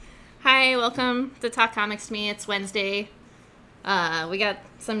Hi, welcome to Talk Comics to Me. It's Wednesday. We got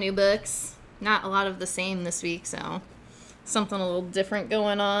some new books. Not a lot of the same this week, so something a little different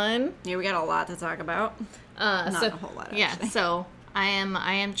going on. Yeah, we got a lot to talk about. Not a whole lot, actually. Yeah, so I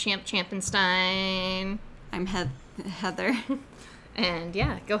am Champ Champenstein. I'm Heather. And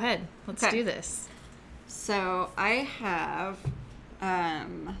yeah, go ahead. Let's do this. So I have,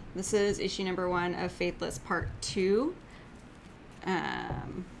 this is issue number 1 of Faithless Part 2.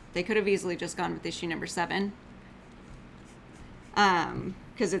 They could have easily just gone with issue number 7.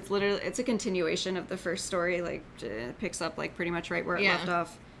 Because it's a continuation of the first story. Like, it picks up like pretty much right where it left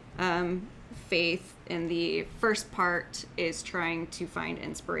off. Faith in the first part is trying to find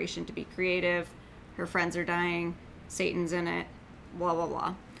inspiration to be creative. Her friends are dying. Satan's in it. Blah, blah,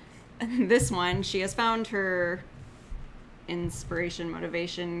 blah. This one, she has found her inspiration,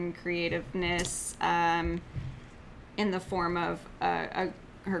 motivation, creativeness in the form of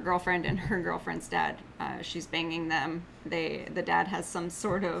her girlfriend and her girlfriend's dad. She's banging them. The dad has some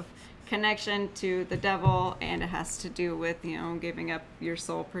sort of connection to the devil, and it has to do with, giving up your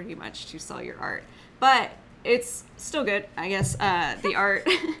soul pretty much to sell your art. But it's still good, I guess. The art...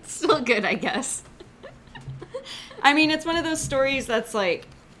 Still good, I guess. I mean, it's one of those stories that's like,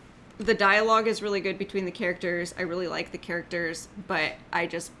 the dialogue is really good between the characters. I really like the characters, but I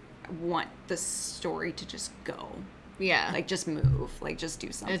just want the story to just go. Yeah. Like, just move. Like, just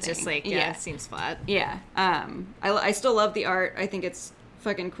do something. It's just like, it seems flat. Yeah. I still love the art. I think it's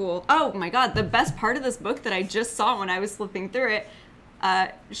fucking cool. Oh, my God. The best part of this book that I just saw when I was flipping through it,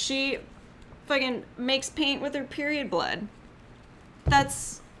 she fucking makes paint with her period blood.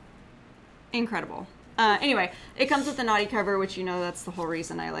 That's incredible. Anyway, it comes with a naughty cover, which that's the whole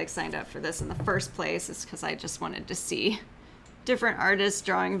reason I signed up for this in the first place, is because I just wanted to see different artists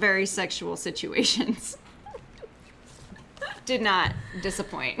drawing very sexual situations. Did not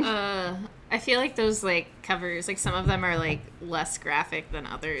disappoint. I feel like those covers, some of them are less graphic than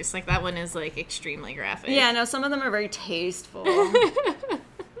others. That one is extremely graphic. Yeah, no, some of them are very tasteful.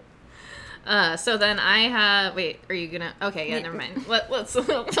 So then I have... Wait, are you gonna... Okay, yeah, never mind. Let's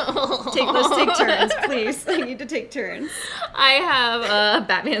take turns, please. I need to take turns. I have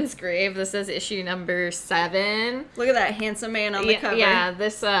Batman's Grave. This is issue number 7. Look at that handsome man on the cover. Yeah,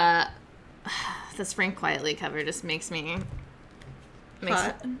 this Frank Quietly cover just makes me...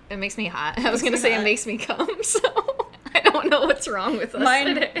 Hot. It makes me hot. I was gonna say it makes me come, so... I don't know what's wrong with us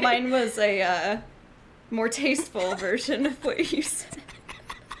today. Mine was a more tasteful version of what you said.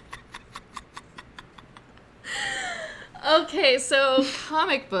 Okay, so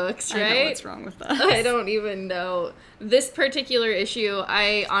comic books, right? I know what's wrong with us. I don't even know. This particular issue,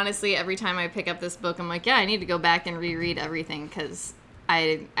 I honestly, every time I pick up this book, I'm like, yeah, I need to go back and reread everything, because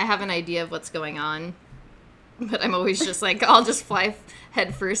I have an idea of what's going on. But I'm always just I'll just fly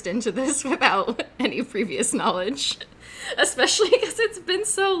head first into this without any previous knowledge. Especially because it's been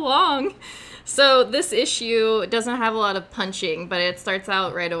so long. So this issue doesn't have a lot of punching, but it starts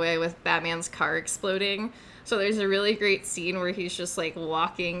out right away with Batman's car exploding. So there's a really great scene where he's just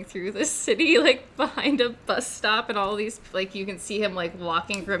walking through the city behind a bus stop, and all these you can see him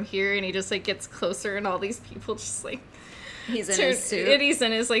walking from here, and he just gets closer, and all these people just he's in his suit, and he's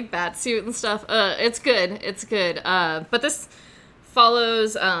in his bat suit and stuff. It's good. But this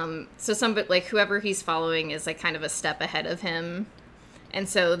follows so whoever he's following is kind of a step ahead of him. And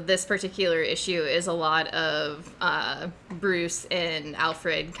so this particular issue is a lot of Bruce and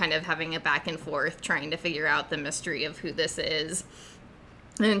Alfred kind of having a back and forth, trying to figure out the mystery of who this is,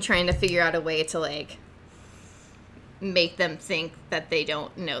 and trying to figure out a way to make them think that they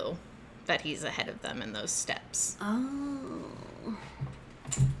don't know that he's ahead of them in those steps. Oh.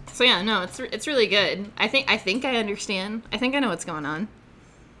 So yeah, no, it's really good. I think I understand. I think I know what's going on,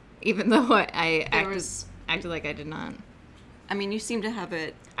 even though I acted like I did not. I mean, you seem to have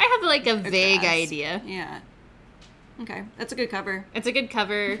it... I have, a vague idea. Yeah. Okay. That's a good cover. It's a good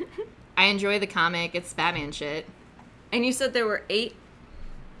cover. I enjoy the comic. It's Batman shit. And you said there were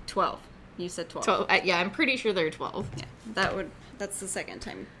 12. You said 12. 12. Yeah, I'm pretty sure there are 12. Yeah. That's the second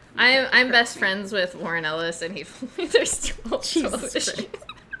time. I'm best friends with Warren Ellis, and there's 12. Jesus Christ.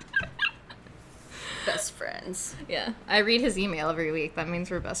 Best friends. Yeah. I read his email every week. That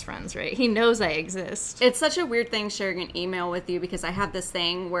means we're best friends, right? He knows I exist. It's such a weird thing sharing an email with you, because I have this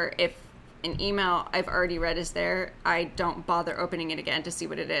thing where if an email I've already read is there, I don't bother opening it again to see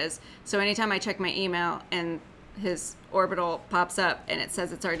what it is. So anytime I check my email and his orbital pops up and it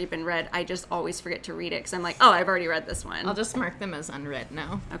says it's already been read, I just always forget to read it, because I'm like, oh, I've already read this one. I'll just mark them as unread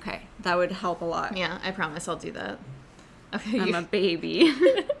now. Okay. That would help a lot. Yeah, I promise I'll do that. Okay. I'm a baby.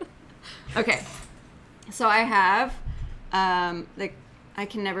 Okay. So I have, I I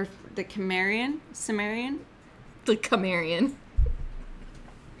can never... The Cimmerian? The Cimmerian.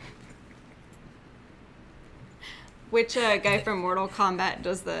 Which guy from Mortal Kombat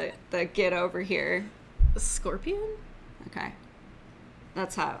does the get over here? Scorpion? Okay.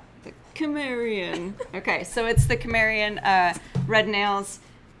 That's how. The Cimmerian. Okay, so it's the Cimmerian, Red Nails,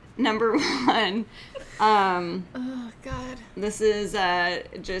 number 1. Oh, God. This is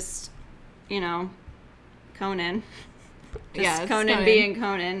just, Conan. Just Conan being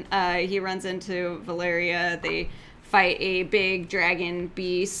Conan. He runs into Valeria. They fight a big dragon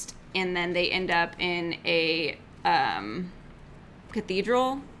beast, and then they end up in a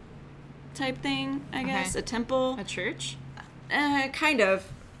cathedral type thing, I guess. A temple. A church? Kind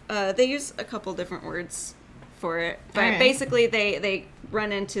of. They use a couple different words for it. But basically, they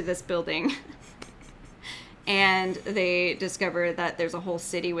run into this building. And they discover that there's a whole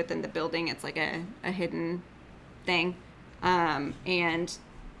city within the building. It's like a hidden thing. And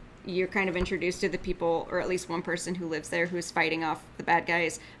you're kind of introduced to the people, or at least one person who lives there who's fighting off the bad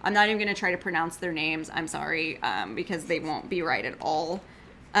guys. I'm not even going to try to pronounce their names. I'm sorry, because they won't be right at all.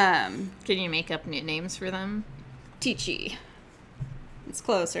 Can you make up new names for them? Tichi. It's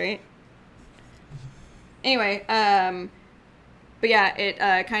close, right? Anyway, but yeah,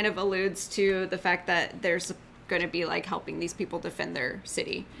 it kind of alludes to the fact that there's going to be like helping these people defend their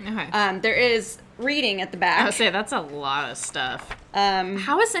city. Okay. There is reading at the back. I would say that's a lot of stuff.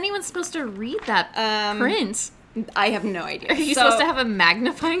 How is anyone supposed to read that print? I have no idea. Are you supposed to have a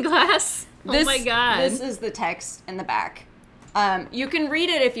magnifying glass? Oh my God. This is the text in the back. You can read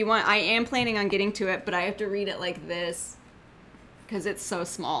it if you want. I am planning on getting to it, but I have to read it like this because it's so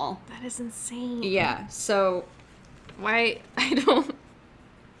small. That is insane. Yeah, so... Why? I don't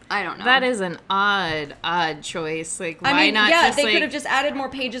know. That is an odd choice. Like, why not just, they could have just added more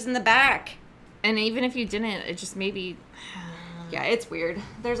pages in the back. And even if you didn't, it just maybe... Yeah, it's weird.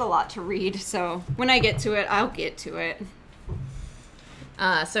 There's a lot to read, so when I get to it, I'll get to it.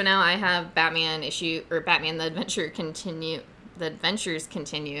 So now I have Batman Batman The Adventures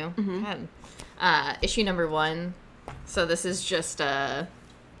Continue. Mm-hmm. Issue number 1. So this is just a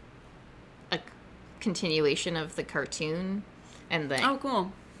continuation of the cartoon and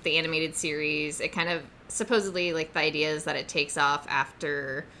cool. The animated series. It kind of supposedly, like, the idea is that it takes off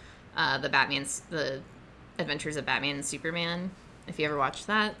after the Adventures of Batman and Superman, if you ever watched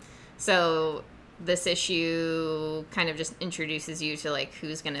that. So this issue kind of just introduces you to, like,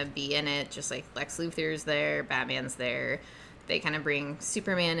 who's gonna be in it. Just like Lex Luthor's there, Batman's there. They kind of bring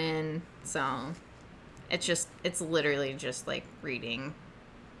Superman in, so it's literally just like reading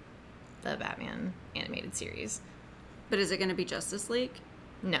the Batman animated series. But is it going to be Justice League?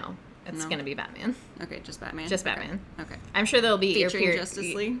 No, it's going to be Batman. Okay, just Batman. Just Batman. Okay. I'm sure there'll be featuring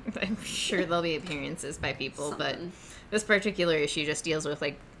Justice League. I'm sure there'll be appearances by people, but this particular issue just deals with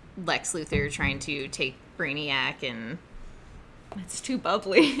like Lex Luthor trying to take Brainiac, and it's too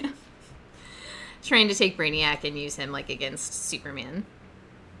bubbly. Trying to take Brainiac and use him like against Superman.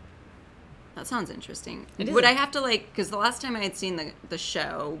 That sounds interesting. Would I have to, like, because the last time I had seen the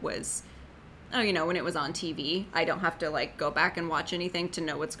show was, when it was on TV. I don't have to, like, go back and watch anything to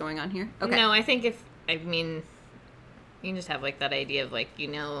know what's going on here? Okay. No, I think you can just have, like, that idea of, like, you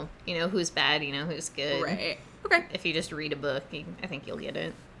know who's bad, you know who's good. Right. Okay. If you just read a book, I think you'll get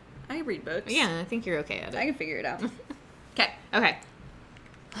it. I read books. Yeah, I think you're okay at it. I can figure it out. Okay.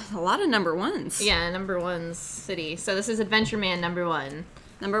 A lot of number 1s. Yeah, number 1's City. So this is Adventure Man number 1.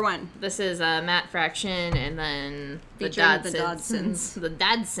 Number 1. This is Matt Fraction, and then the Dodsons. The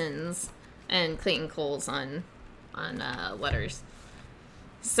Dadsons, and Clayton Coles on letters.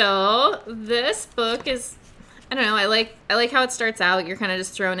 So this book is, I don't know, I like how it starts out. You're kind of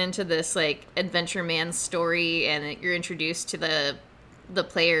just thrown into this like Adventure Man story, and you're introduced to the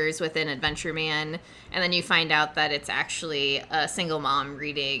players within Adventure Man, and then you find out that it's actually a single mom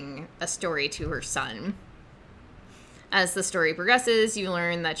reading a story to her son. As the story progresses, you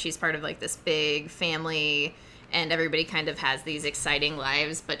learn that she's part of like this big family, and everybody kind of has these exciting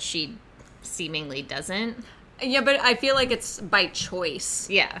lives, but she seemingly doesn't. Yeah, but I feel like it's by choice.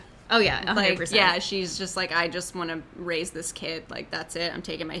 Yeah. Oh yeah, 100%. Like, yeah, she's just like, I just want to raise this kid. Like, that's it. I'm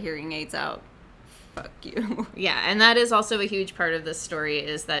taking my hearing aids out. Fuck you. Yeah, and that is also a huge part of this story,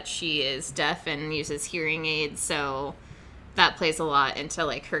 is that she is deaf and uses hearing aids, so that plays a lot into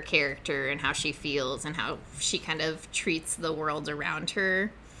like her character and how she feels and how she kind of treats the world around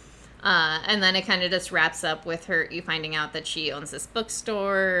her. And then it kind of just wraps up with you finding out that she owns this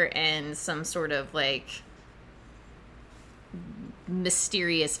bookstore, and some sort of like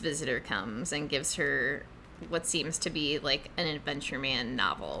mysterious visitor comes and gives her what seems to be like an Adventure Man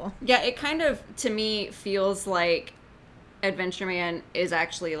novel. Yeah, it kind of, to me, feels like Adventure Man is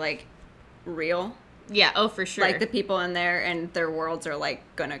actually, like, real. Yeah, oh, for sure. Like, the people in there and their worlds are, like,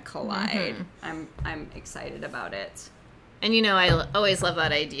 gonna collide. I'm excited about it. And, you know, I always love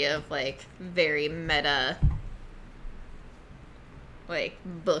that idea of, like, very meta, like,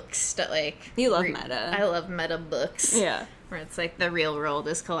 books that, like... You love meta. I love meta books. Yeah. Where it's, like, the real world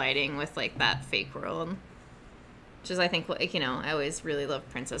is colliding with, like, that fake world. Which is, I think, like, you know, I always really loved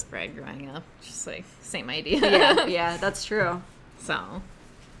Princess Bride growing up. Just, like, same idea. Yeah, that's true. So...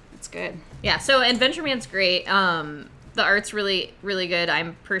 It's good. Yeah, so Adventure Man's great. The art's really, really good.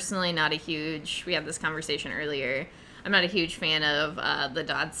 I'm personally not a huge... We had this conversation earlier. I'm not a huge fan of the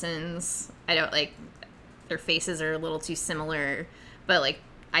Dodsons. I don't, like... Their faces are a little too similar. But, like,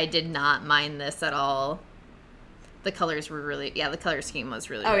 I did not mind this at all. The colors were really... Yeah, the color scheme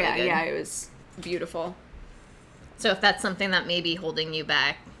was really, really good. Yeah, it was beautiful. So if that's something that may be holding you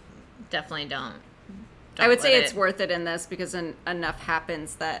back, definitely don't I would say it's worth it in this because enough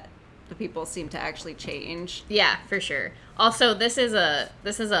happens that the people seem to actually change. Yeah, for sure. Also, this is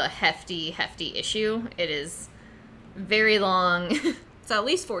a hefty issue. It is very long. It's at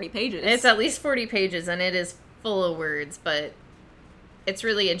least 40 pages. It's at least 40 pages, and it is full of words, but it's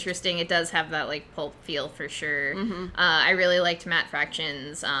really interesting. It does have that, like, pulp feel for sure. I really liked Matt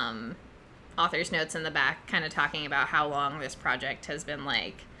Fraction's author's notes in the back, kind of talking about how long this project has been,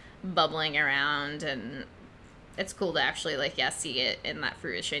 like, bubbling around, and it's cool to actually, like, see it in that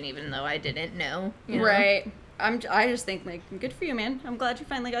fruition, even though I didn't know. You know? Right. I just think, like, good for you, man. I'm glad you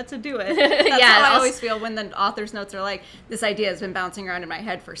finally got to do it. That's how I always feel when the author's notes are like, this idea has been bouncing around in my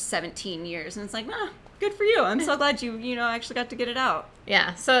head for 17 years. And it's like, good for you. I'm so glad you actually got to get it out.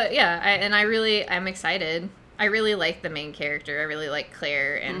 Yeah. So, yeah. I'm excited. I really like the main character. I really like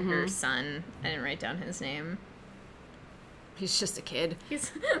Claire and her son. I didn't write down his name. He's just a kid.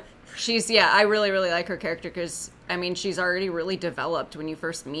 I really, really like her character because, I mean, she's already really developed when you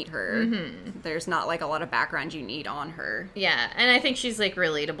first meet her. There's not, like, a lot of background you need on her. Yeah, and I think she's, like,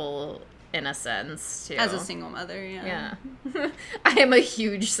 relatable in a sense, too. As a single mother, yeah. I am a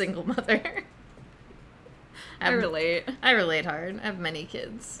huge single mother. I relate. I relate hard. I have many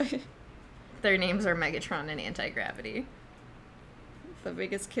kids. Their names are Megatron and Anti-Gravity. The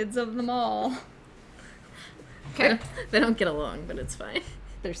biggest kids of them all. Okay. They don't get along, but it's fine.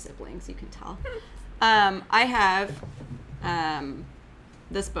 They're siblings, you can tell. I have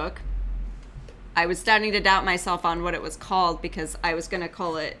this book. I was starting to doubt myself on what it was called because I was going to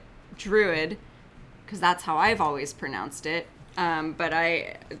call it Druid, because that's how I've always pronounced it. But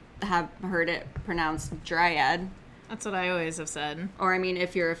I have heard it pronounced Dryad. That's what I always have said. Or, I mean,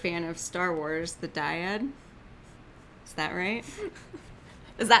 if you're a fan of Star Wars, the Dyad. Is that right?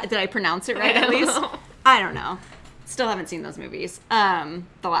 Did I pronounce it right at least? I don't know. Still haven't seen those movies. The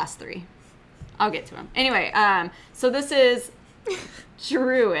last 3. I'll get to them. Anyway, so this is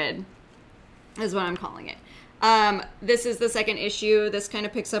Druid, is what I'm calling it. This is the second issue. This kind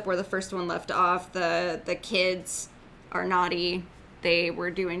of picks up where the first one left off. The kids are naughty. They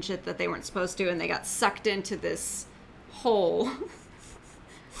were doing shit that they weren't supposed to, and they got sucked into this hole.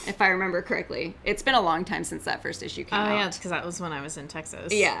 If I remember correctly. It's been a long time since that first issue came out. Oh, yeah, because that was when I was in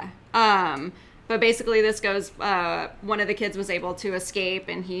Texas. Yeah. But basically this goes, one of the kids was able to escape,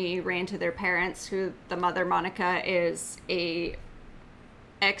 and he ran to their parents, who the mother, Monica, is a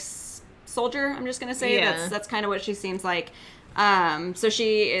ex-soldier, I'm just going to say. Yeah. That's kind of what she seems like. So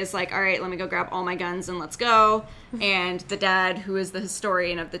she is like, all right, let me go grab all my guns and let's go. And the dad, who is the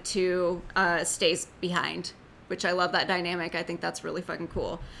historian of the two, stays behind, which I love that dynamic. I think that's really fucking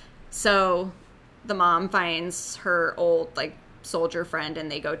cool. So the mom finds her old, like, soldier friend,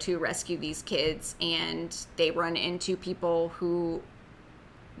 and they go to rescue these kids, and they run into people who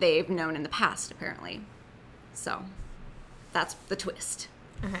they've known in the past, apparently. So that's the twist.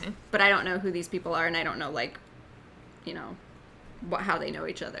 Okay. But I don't know who these people are, and I don't know, like, you know, how they know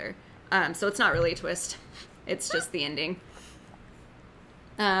each other. So it's not really a twist. It's just the ending.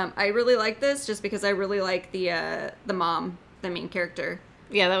 I really like this just because I really like the mom, the main character.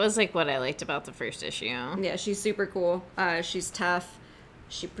 Yeah, that was, like, what I liked about the first issue. Yeah, she's super cool. She's tough.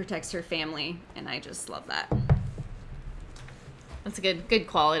 She protects her family, and I just love that. That's a good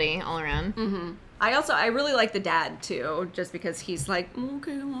quality all around. Mm-hmm. I really like the dad, too, just because he's like,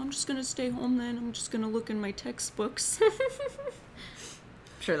 okay, well, I'm just going to stay home then. I'm just going to look in my textbooks. I'm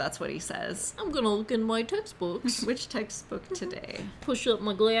sure that's what he says. I'm going to look in my textbooks. Which textbook today? Push up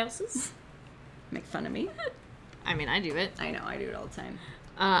my glasses. Make fun of me? I mean, I do it. I know, I do it all the time.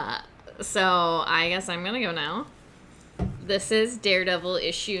 So I guess I'm going to go now. This is Daredevil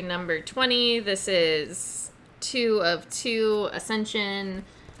issue number 20. This is 2 of 2 Ascension.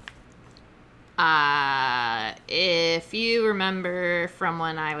 If you remember from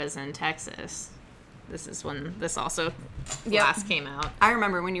when I was in Texas, this is when this also last came out. I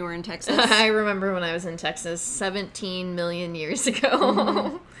remember when you were in Texas. I remember when I was in Texas 17 million years ago.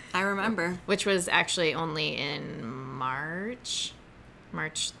 Mm-hmm. I remember. Which was actually only in March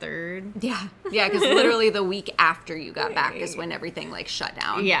 3rd. Yeah. Yeah, because literally the week after you got back is when everything, like, shut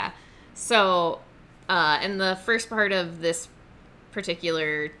down. Yeah. So, in the first part of this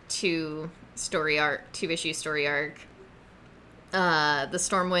particular two-issue story arc, the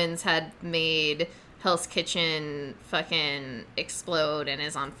Stormwinds had made Hell's Kitchen fucking explode and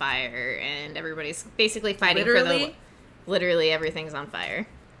is on fire, and everybody's basically fighting literally everything's on fire.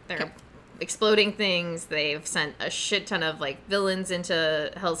 They're exploding things. They've sent a shit ton of, like, villains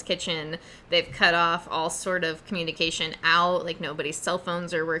into Hell's Kitchen. They've cut off all sort of communication out. Like, nobody's cell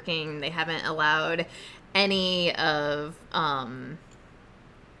phones are working. They haven't allowed any of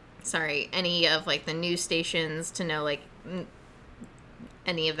like, the news stations to know, like,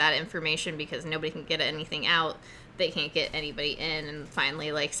 any of that information because nobody can get anything out. They can't get anybody in. And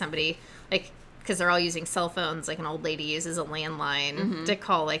finally, like, somebody, like, because they're all using cell phones, like, an old lady uses a landline to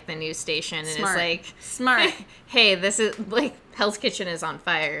call, like, the news station and Smart. is like, Smart. Hey, this is, like, Hell's Kitchen is on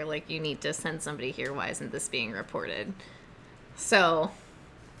fire. Like, you need to send somebody here. Why isn't this being reported? So,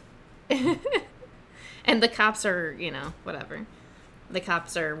 and the cops are, you know, whatever. The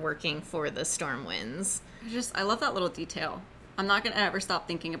cops are working for the Stormwinds. I love that little detail. I'm not going to ever stop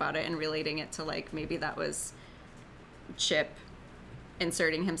thinking about it and relating it to, like, maybe that was Chip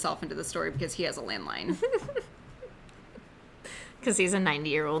inserting himself into the story because he has a landline. Because he's a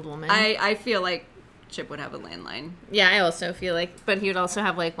 90-year-old woman. I feel like Chip would have a landline. Yeah, I also feel like, but he would also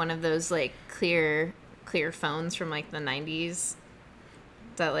have, like, one of those, like, clear phones from, like, the 90s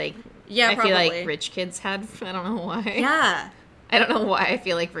that, like, I feel like rich kids had. I don't know why. Yeah. I don't know why I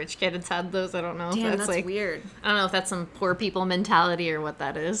feel like rich kids had those. I don't know if that's like weird. I don't know if that's some poor people mentality or what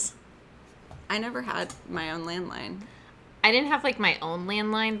that is. I never had my own landline. I didn't have, like, my own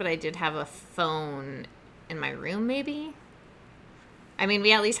landline, but I did have a phone in my room, maybe. I mean,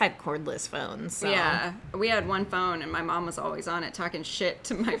 we at least had cordless phones. So. Yeah, we had one phone, and my mom was always on it talking shit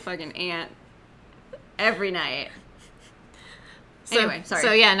to my fucking aunt every night. Anyway, sorry.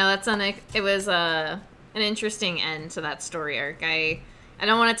 So yeah, no, it was an interesting end to that story arc. I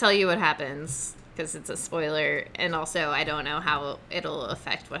don't want to tell you what happens because it's a spoiler, and also I don't know how it'll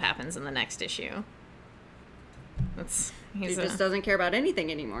affect what happens in the next issue. He just doesn't care about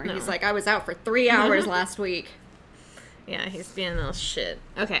anything anymore. No. He's like, I was out for 3 hours last week. Yeah, he's being a little shit.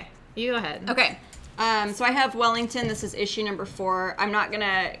 Okay, you go ahead. Okay, so I have Wellington. This is issue number 4. I'm not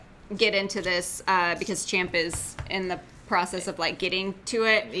gonna get into this because Champ is in the process of, like, getting to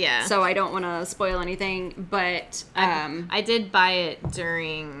it. Yeah. So I don't want to spoil anything, but I did buy it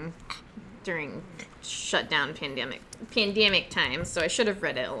during shutdown pandemic time, so I should have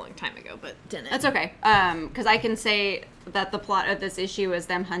read it a long time ago, but didn't. That's okay. Because I can say that the plot of this issue is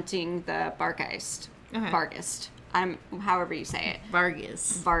them hunting the Bargeist. Okay. Barghest. However you say it.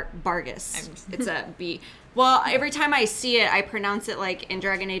 Vargas. Vargas. It's a B. Well, every time I see it, I pronounce it like in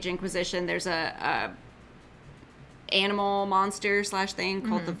Dragon Age Inquisition. There's a animal monster / thing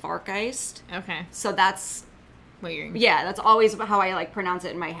called the Vargeist. Okay. So that's what you're. Yeah, that's always how I, like, pronounce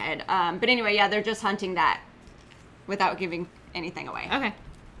it in my head. But anyway, yeah, they're just hunting that without giving anything away. Okay.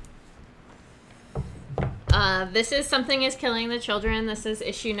 This is Something is Killing the Children. This is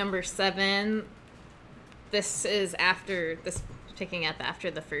issue number 7. This is picking up after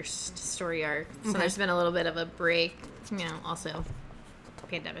the first story arc. So there's been a little bit of a break. You know, also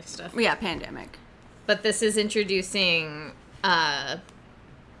pandemic stuff. Yeah, pandemic. But this is introducing kind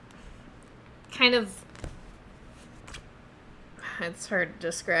of... It's hard to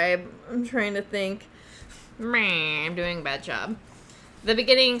describe. I'm trying to think. I'm doing a bad job. The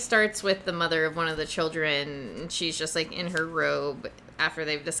beginning starts with the mother of one of the children. She's just, like, in her robe after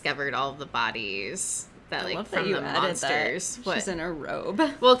they've discovered all of the bodies that, like, from the monsters. She's in her robe.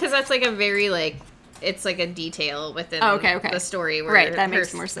 Well, because that's, like, a very, like, it's like a detail within the story where that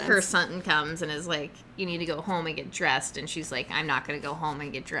makes more sense. Her son comes and is like, you need to go home and get dressed, and she's like, I'm not going to go home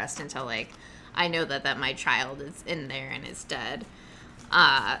and get dressed until, like, I know that my child is in there and is dead.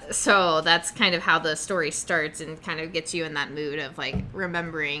 So that's kind of how the story starts and kind of gets you in that mood of, like,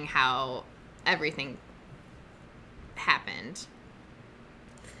 remembering how everything happened.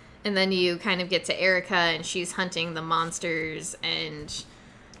 And then you kind of get to Erica, and she's hunting the monsters, and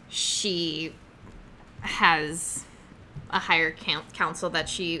she has a higher council that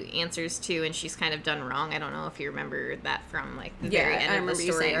she answers to, and she's kind of done wrong. I don't know if you remember that from, like, the very end of the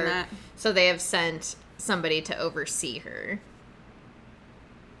story. So they have sent somebody to oversee her.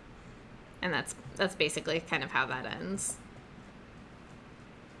 And that's basically kind of how that ends.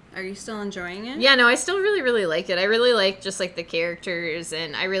 Are you still enjoying it? Yeah, no, I still really, really like it. I really like just, like, the characters,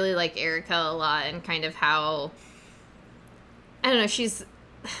 and I really like Erica a lot, and kind of how, I don't know,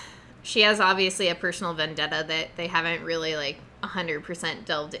 she has obviously a personal vendetta that they haven't really, like, 100%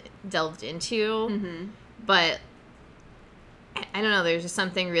 delved into, Mm-hmm. but I don't know, there's just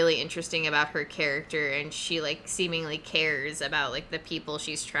something really interesting about her character, and she, like, seemingly cares about, like, the people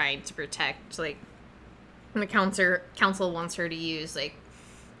she's trying to protect. Like, the council wants her to use, like,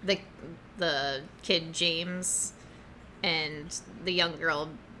 the kid James and the young girl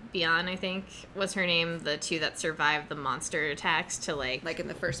Bian, I think was her name, the two that survived the monster attacks, to like in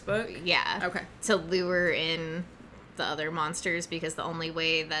the first book. Yeah. Okay. To lure in the other monsters, because the only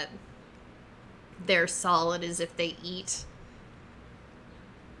way that they're solid is if they eat.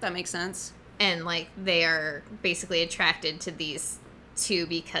 That makes sense. And, like, they are basically attracted to these two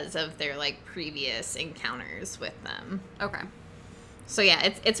because of their, like, previous encounters with them. Okay. So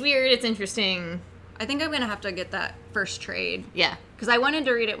yeah, it's weird, it's interesting. I think I'm going to have to get that first trade. Yeah. Because I wanted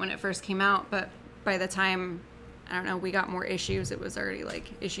to read it when it first came out, but by the time, I don't know, we got more issues, it was already,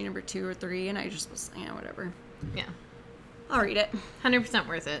 like, issue number 2 or 3, and I just was, whatever. Yeah. I'll read it. 100%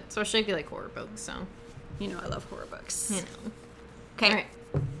 worth it, especially if you like horror books, so. You know I love horror books. You know. Okay. All right.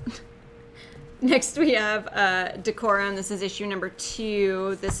 Next we have Decorum. This is issue number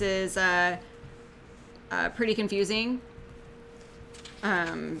 2. This is pretty confusing.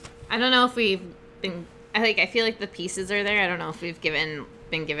 I don't know if we've been... I feel like the pieces are there. I don't know if we've been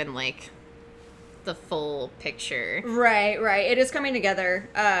given, like, the full picture. Right. It is coming together.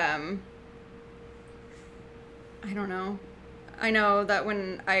 I don't know. I know that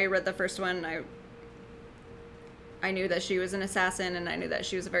when I read the first one, I knew that she was an assassin, and I knew that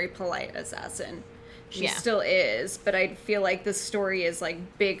she was a very polite assassin. She still is, but I feel like the story is,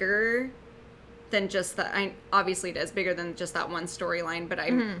 like, bigger than just that. Obviously it is bigger than just that one storyline, but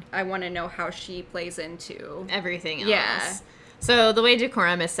I want to know how she plays into everything else. Yeah. So the way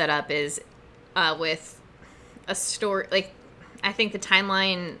Decorum is set up is with a story, like, I think the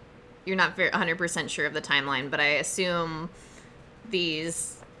timeline, you're not 100% sure of the timeline, but I assume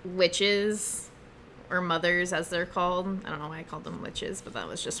these witches, or mothers as they're called, I don't know why I called them witches, but that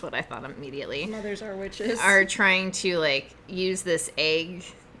was just what I thought immediately. Mothers are witches. Are trying to, like, use this egg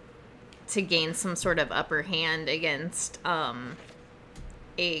to gain some sort of upper hand against a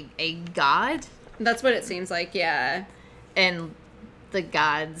god. That's what it seems like, yeah. And the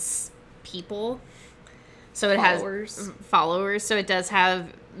god's people. So it has followers. So it does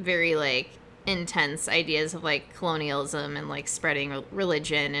have very, like, intense ideas of, like, colonialism and, like, spreading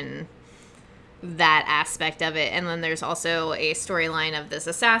religion and that aspect of it. And then there's also a storyline of this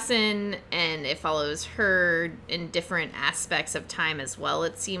assassin, and it follows her in different aspects of time as well,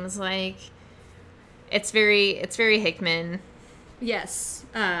 it seems like. It's very Hickman. Yes.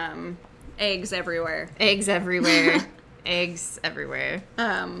 Eggs everywhere. Eggs everywhere. Eggs everywhere.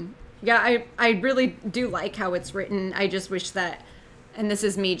 Yeah, I really do like how it's written. I just wish that, and this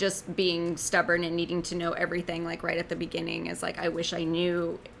is me just being stubborn and needing to know everything, like, right at the beginning, is, like, I wish I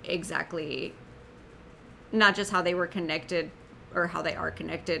knew exactly not just how they were connected or how they are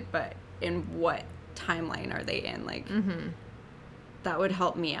connected, but in what timeline are they in. Like, that would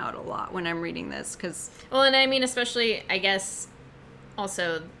help me out a lot when I'm reading this, because... Well, and I mean, especially, I guess,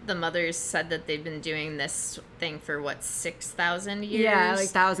 also, the mothers said that they've been doing this thing for, 6,000 years? Yeah, like,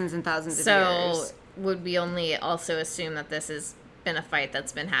 thousands and thousands of years. So, would we only also assume that this has been a fight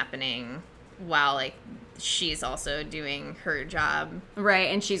that's been happening while, like, she's also doing her job?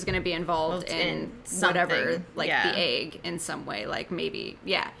 Right, and she's going to be involved in whatever, like, yeah. the egg in some way, like, maybe,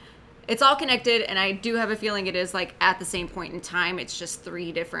 yeah. It's all connected, and I do have a feeling it is, like, at the same point in time. It's just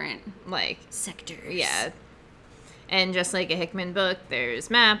 3 different, like, sectors. Yeah. And just like a Hickman book, there's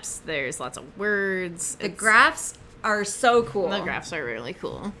maps, there's lots of words. The graphs are so cool. The graphs are really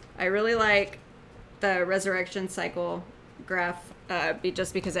cool. I really like the resurrection cycle graph,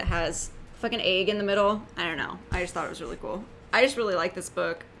 just because it has fucking egg in the middle. I don't know. I just thought it was really cool. I just really like this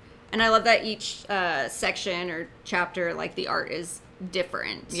book. And I love that each section or chapter, like, the art is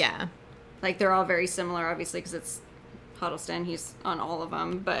different. Yeah. Like, they're all very similar, obviously, because it's Huddleston. He's on all of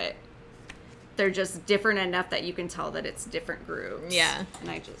them, but they're just different enough that you can tell that it's different groups. Yeah. And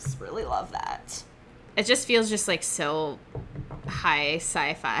I just really love that. It just feels just, like, so high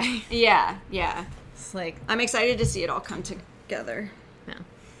sci-fi. Yeah. It's like... I'm excited to see it all come together. Yeah.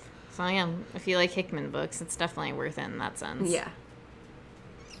 So, yeah, if you like Hickman books, it's definitely worth it in that sense. Yeah.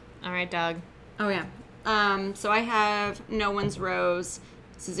 All right, dog. Oh, yeah. So I have No One's Rose.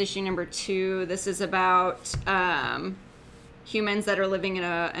 This is issue number 2. This is about humans that are living in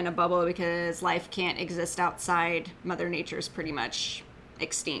a bubble because life can't exist outside. Mother Nature's pretty much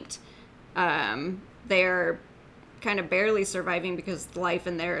extinct. They're kind of barely surviving because life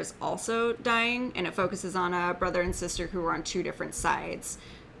in there is also dying, and it focuses on a brother and sister who are on two different sides.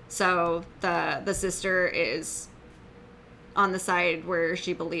 So the sister is on the side where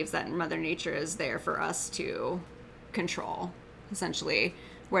she believes that Mother Nature is there for us to control, essentially,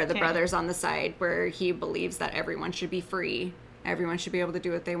 where the brother's on the side where he believes that everyone should be free, everyone should be able to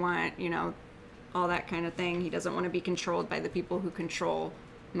do what they want, you know, all that kind of thing. He doesn't want to be controlled by the people who control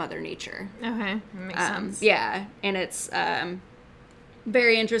Mother Nature. Okay, that makes sense. Yeah, and it's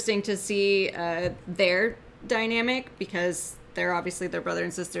very interesting to see their dynamic, because they're obviously their brother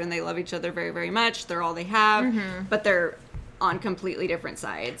and sister and they love each other very, very much. They're all they have, but they're on completely different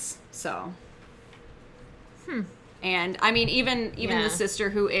sides. So, and I mean, even the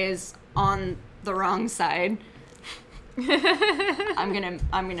sister who is on the wrong side, I'm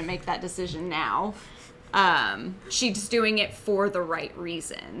gonna make that decision now. She's doing it for the right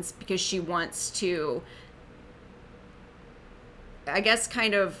reasons, because she wants to, I guess,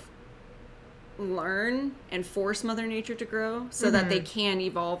 kind of learn and force Mother Nature to grow so that they can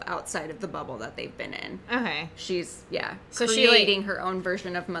evolve outside of the bubble that they've been in. Okay. She's, so creating her own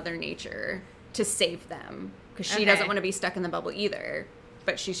version of Mother Nature to save them, because she doesn't want to be stuck in the bubble either,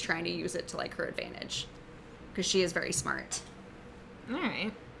 but she's trying to use it to, like, her advantage, because she is very smart. All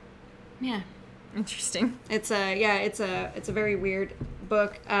right. Yeah. Interesting. It's a very weird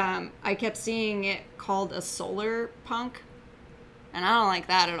book. I kept seeing it called a solar punk, and I don't like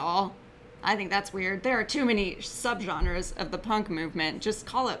that at all. I think that's weird. There are too many subgenres of the punk movement. Just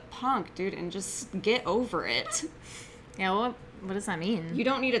call it punk, dude, and just get over it. Yeah, what does that mean? You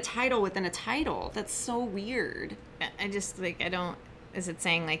don't need a title within a title. That's so weird. I just, like, I don't... Is it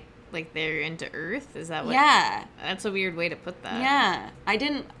saying, like they're into Earth? Is that what... Yeah. That's a weird way to put that. Yeah. I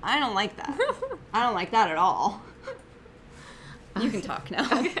don't like that. I don't like that at all. You can talk now.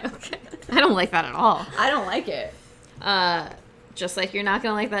 Okay. I don't like that at all. I don't like it. Just like you're not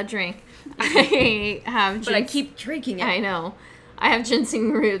going to like that drink. I have... But I keep drinking it. I know. I have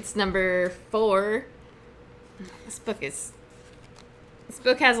Ginseng Roots number 4. This book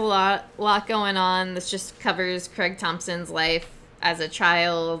has a lot going on. This just covers Craig Thompson's life as a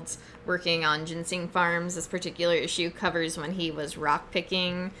child working on ginseng farms. This particular issue covers when he was rock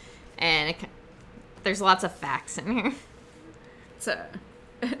picking, and there's lots of facts in here. It's a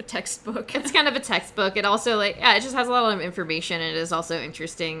textbook. It's kind of a textbook. It also, it just has a lot of information. It is also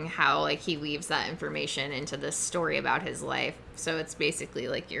interesting how, he weaves that information into this story about his life. So it's basically,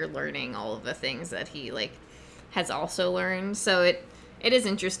 you're learning all of the things that he, has also learned. So it is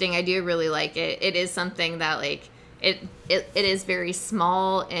interesting. I do really like it. It is something that, it is very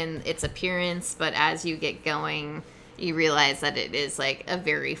small in its appearance, but as you get going, you realize that it is, a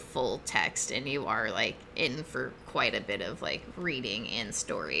very full text, and you are, in for quite a bit of, reading and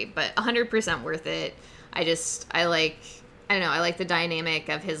story. But 100% worth it. I like the dynamic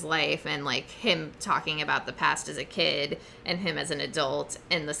of his life, and, him talking about the past as a kid and him as an adult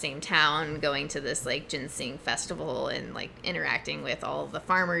in the same town, going to this, ginseng festival and, interacting with all of the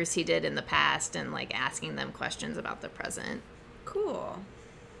farmers he did in the past and, asking them questions about the present. Cool.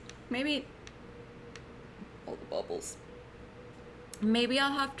 Maybe... all the bubbles. Maybe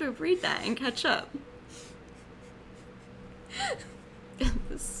I'll have to read that and catch up.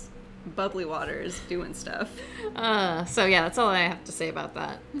 This bubbly water is doing stuff. So yeah, that's all I have to say about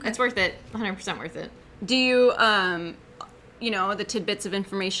that. Okay. It's worth it. 100% worth it. Do you, the tidbits of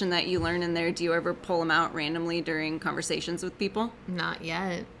information that you learn in there, do you ever pull them out randomly during conversations with people? Not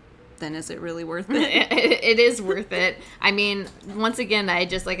yet. Then is it really worth it? It is worth it. I mean, once again,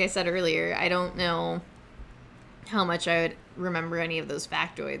 like I said earlier, I don't know how much I would remember any of those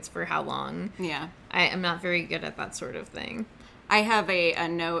factoids for how long. Yeah. I am not very good at that sort of thing. I have a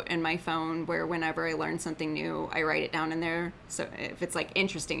note in my phone where whenever I learn something new, I write it down in there. So if it's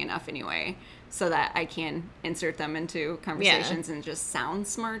interesting enough anyway, so that I can insert them into conversations and just sound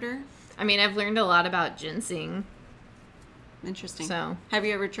smarter. I mean, I've learned a lot about ginseng. Interesting. So, have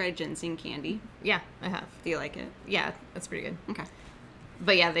you ever tried ginseng candy? Yeah, I have. Do you like it? Yeah, that's pretty good. Okay.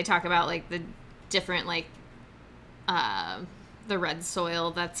 But yeah, they talk about the different the red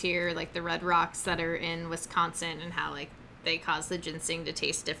soil that's here, the red rocks that are in Wisconsin, and how they cause the ginseng to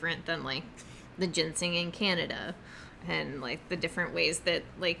taste different than the ginseng in Canada, and the different ways that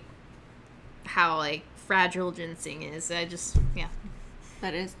how fragile ginseng is. That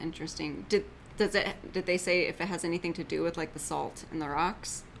is interesting. Did they say if it has anything to do with the salt in the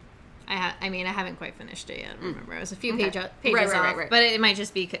rocks? I mean, I haven't quite finished it yet. Remember, I was a few pages Right. off, but it might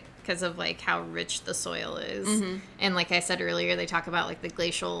just be because of like how rich the soil is, and like I said earlier, they talk about like the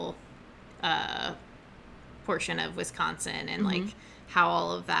glacial portion of Wisconsin and like how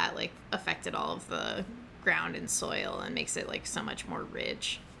all of that like affected all of the ground and soil and makes it like so much more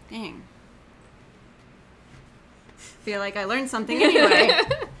rich. Dang. Feel like I learned something anyway.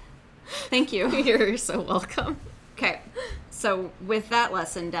 Thank you. You're so welcome. Okay, so with that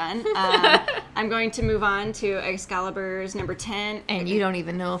lesson done, I'm going to move on to Excalibur's number 10. And you don't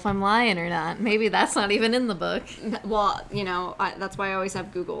even know if I'm lying or not. Maybe that's not even in the book. Well, you know, that's why I always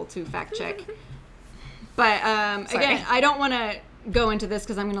have Google to fact check. But again, I don't want to go into this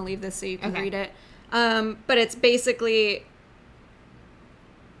because I'm going to leave this so you can read it. But it's basically,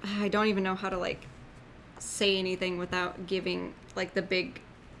 I don't even know how to like say anything without giving like the big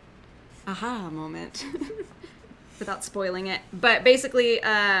aha moment without spoiling it. But basically,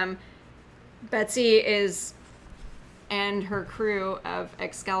 Betsy and her crew of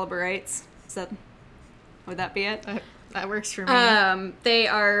Excaliburites, would that be it? That works for me. They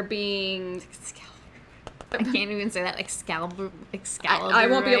are being... I can't even say that. Excalibur. I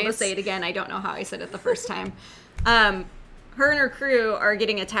won't be able to say it again. I don't know how I said it the first time. Her and her crew are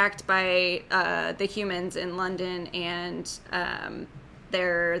getting attacked by the humans in London, and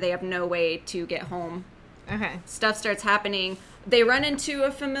they have no way to get home. Okay. Stuff starts happening. They run into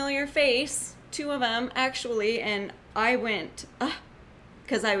a familiar face, 2 of them actually, and I went,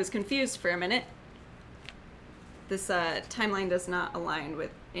 because I was confused for a minute. This timeline does not align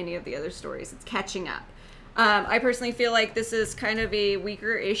with any of the other stories. It's catching up. I personally feel like this is kind of a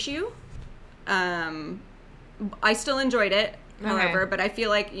weaker issue. I still enjoyed it, however, but I feel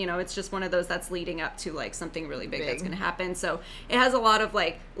like, you know, it's just one of those that's leading up to like something really big that's going to happen. So it has a lot of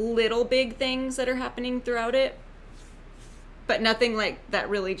like little big things that are happening throughout it, but nothing like that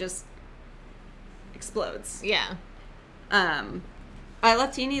really just explodes. Yeah. I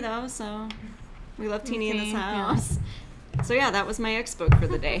love Teeny though, so we love Teeny in this house. Yeah. So yeah, that was my X book for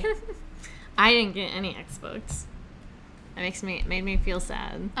the day. I didn't get any X books. That made me feel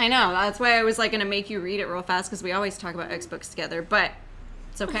sad. I know. That's why I was like going to make you read it real fast because we always talk about X books together. But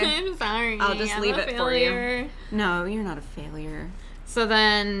it's okay. I'm sorry. I'll just leave it for you. No, you're not a failure. So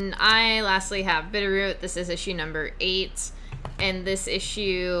then I lastly have Bitterroot. This is issue number 8, and this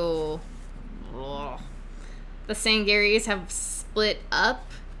issue, the Sangaries have split up.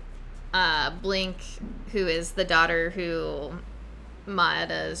 Blink, who is the daughter who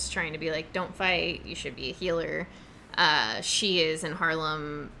Maeda is trying to be like, don't fight. You should be a healer. She is in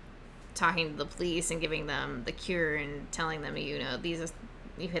Harlem talking to the police and giving them the cure and telling them, you know,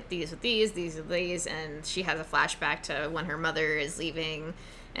 you hit these with these are these, and she has a flashback to when her mother is leaving,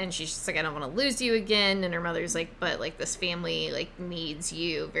 and she's just like, I don't want to lose you again, and her mother's like, but like this family like needs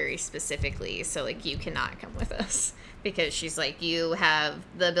you very specifically, so like you cannot come with us, because she's like, you have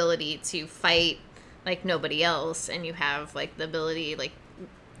the ability to fight like nobody else, and you have like the ability, like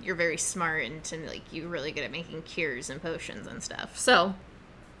you're very smart and like you're really good at making cures and potions and stuff. So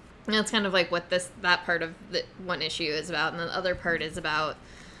that's kind of like what that part of the one issue is about, and the other part is about,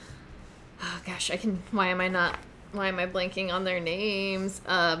 oh gosh, why am I blanking on their names?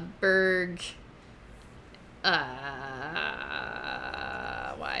 Berg, why?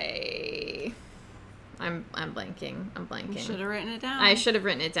 I'm blanking. You should have written it down. I should have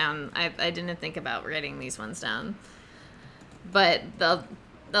written it down. I didn't think about writing these ones down. But the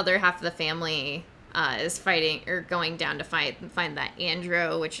other half of the family is fighting, or going down to find that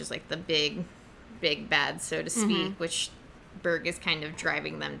Andro, which is like the big bad, so to speak, which Berg is kind of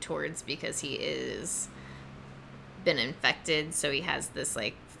driving them towards because he is been infected, so he has this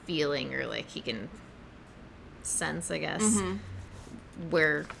like feeling, or like he can sense, I guess,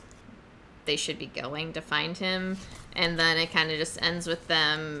 where they should be going to find him. And then it kind of just ends with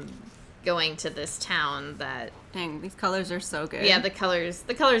them going to this town that... Dang, these colors are so good. Yeah, the colors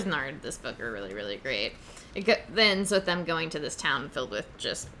in this book are really, really great. It ends with them going to this town filled with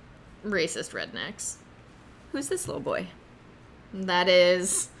just racist rednecks. Who's this little boy? That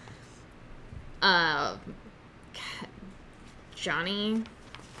is... Johnny...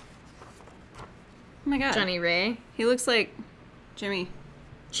 Oh my god. Johnny Ray. He looks like Jimmy.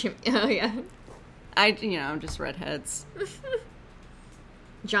 Oh, yeah. Just redheads.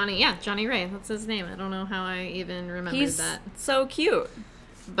 Johnny Ray. That's his name. I don't know how I even remembered that. So cute.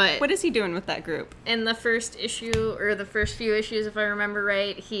 But what is he doing with that group? In the first issue, or the first few issues, if I remember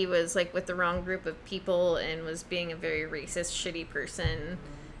right, he was like with the wrong group of people and was being a very racist, shitty person,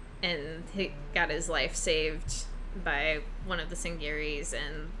 and he got his life saved by one of the Sangaries,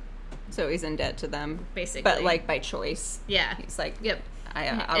 and so he's in debt to them, basically, but like by choice. Yeah, he's like, yep.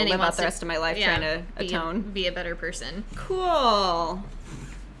 I'll live out the rest of my life trying to atone. Be a better person. Cool.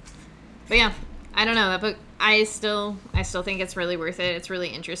 But yeah, I don't know, that book, I still think it's really worth it. It's really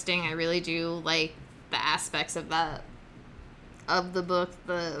interesting. I really do like the aspects of the book,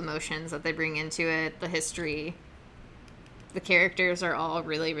 the emotions that they bring into it, the history. The characters are all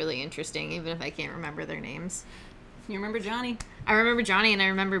really, really interesting, even if I can't remember their names. You remember Johnny? I remember Johnny, and I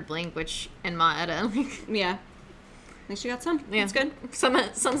remember Blink, and Maeda. Yeah. At least you got some. Yeah. That's good.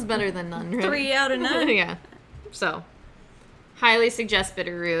 Some's better than none, right? 3 out of 9. Yeah. So, highly suggest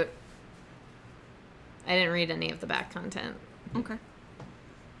Bitterroot. I didn't read any of the back content. Okay.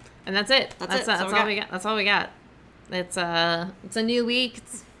 And that's it. That's all we got. That's all we got. It's a new week.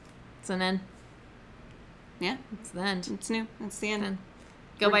 It's an end. Yeah. It's the end. It's new. It's the end.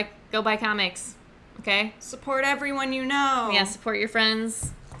 Go buy comics. Okay? Support everyone you know. Yeah, support your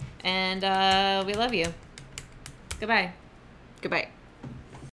friends. And we love you. Goodbye. Goodbye.